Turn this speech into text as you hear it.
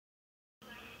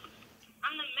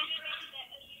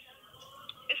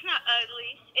It's not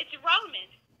ugly. It's Roman.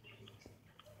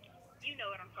 You know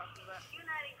what I'm talking about.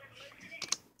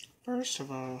 First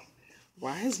of all,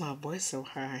 why is my voice so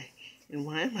high? And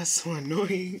why am I so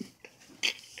annoying?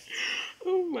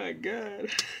 Oh my god.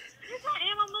 Yes, I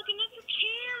am. I'm looking at the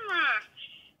camera.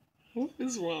 What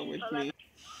is wrong with me?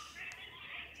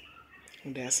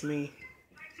 That's me.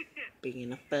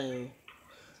 Being a fool.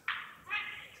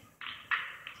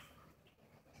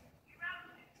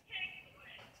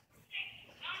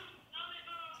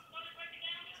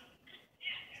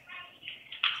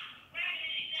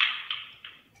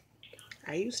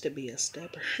 I used to be a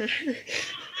stepper.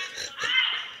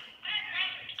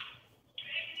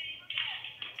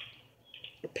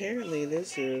 Apparently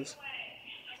this is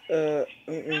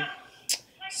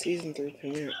season 3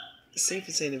 premiere. Safe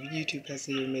to say that YouTube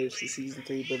hasn't even made it to season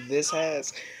 3, but this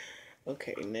has.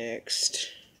 Okay,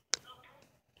 next.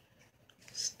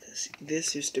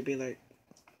 This used to be like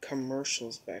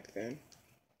commercials back then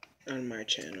on my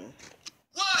channel.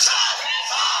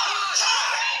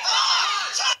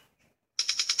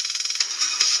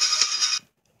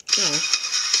 Oh.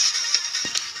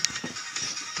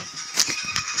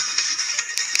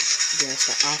 Yes,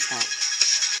 the off-hop.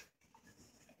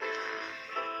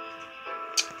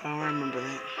 I don't remember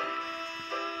that.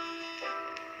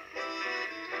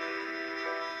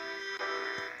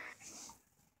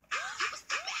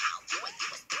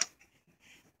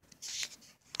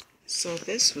 So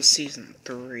this was season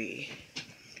 3.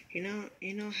 You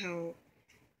know how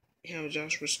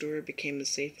Joshua Stewart became the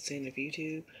safest thing of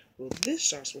YouTube? Well, this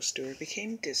Joshua Stewart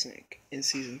became Disney in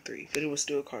season 3, but it was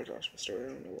still called Joshua Stewart. I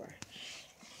don't know why.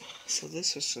 So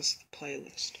this was just the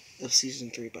playlist of season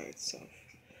 3 by itself.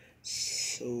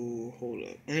 So hold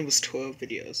up, and it was 12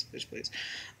 videos. This place.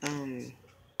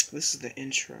 This is the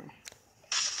intro,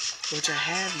 which I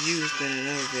have used in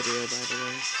another video, by the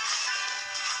way.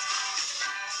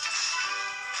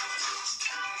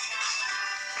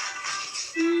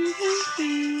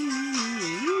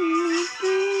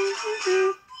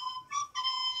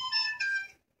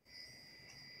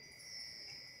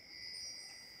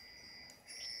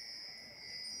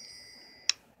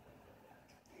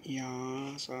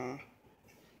 Yeah, so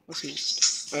what's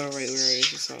next? Oh, right, we already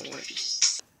just saw that. Here's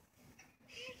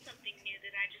something new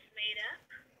that I just made up.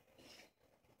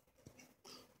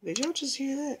 Did y'all just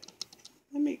hear that?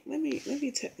 Let me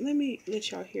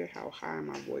let y'all hear how high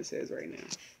my voice is right now.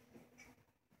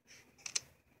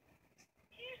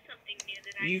 Here's something new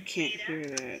that I You just can't made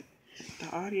hear up. that. The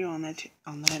audio on that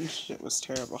shit was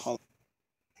terrible. Hold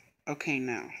on. Okay,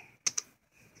 now.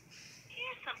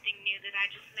 Here's something new that I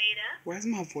just made up. Why is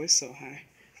my voice so high?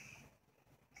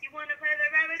 You want to play the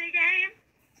gravity game?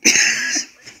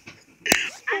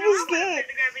 What was that? Play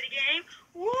the gravity game.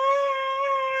 Woo!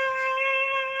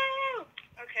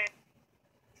 Okay.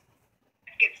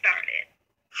 Let's get started.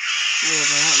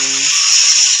 Whatever that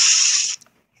was.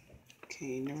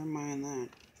 Okay, never mind that.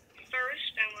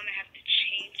 First, I'm gonna have to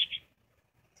change.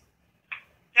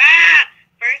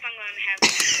 First, I'm gonna have.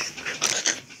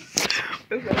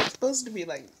 Is that supposed to be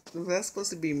like? Is that supposed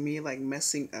to be me like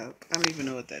messing up? I don't even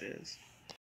know what that is.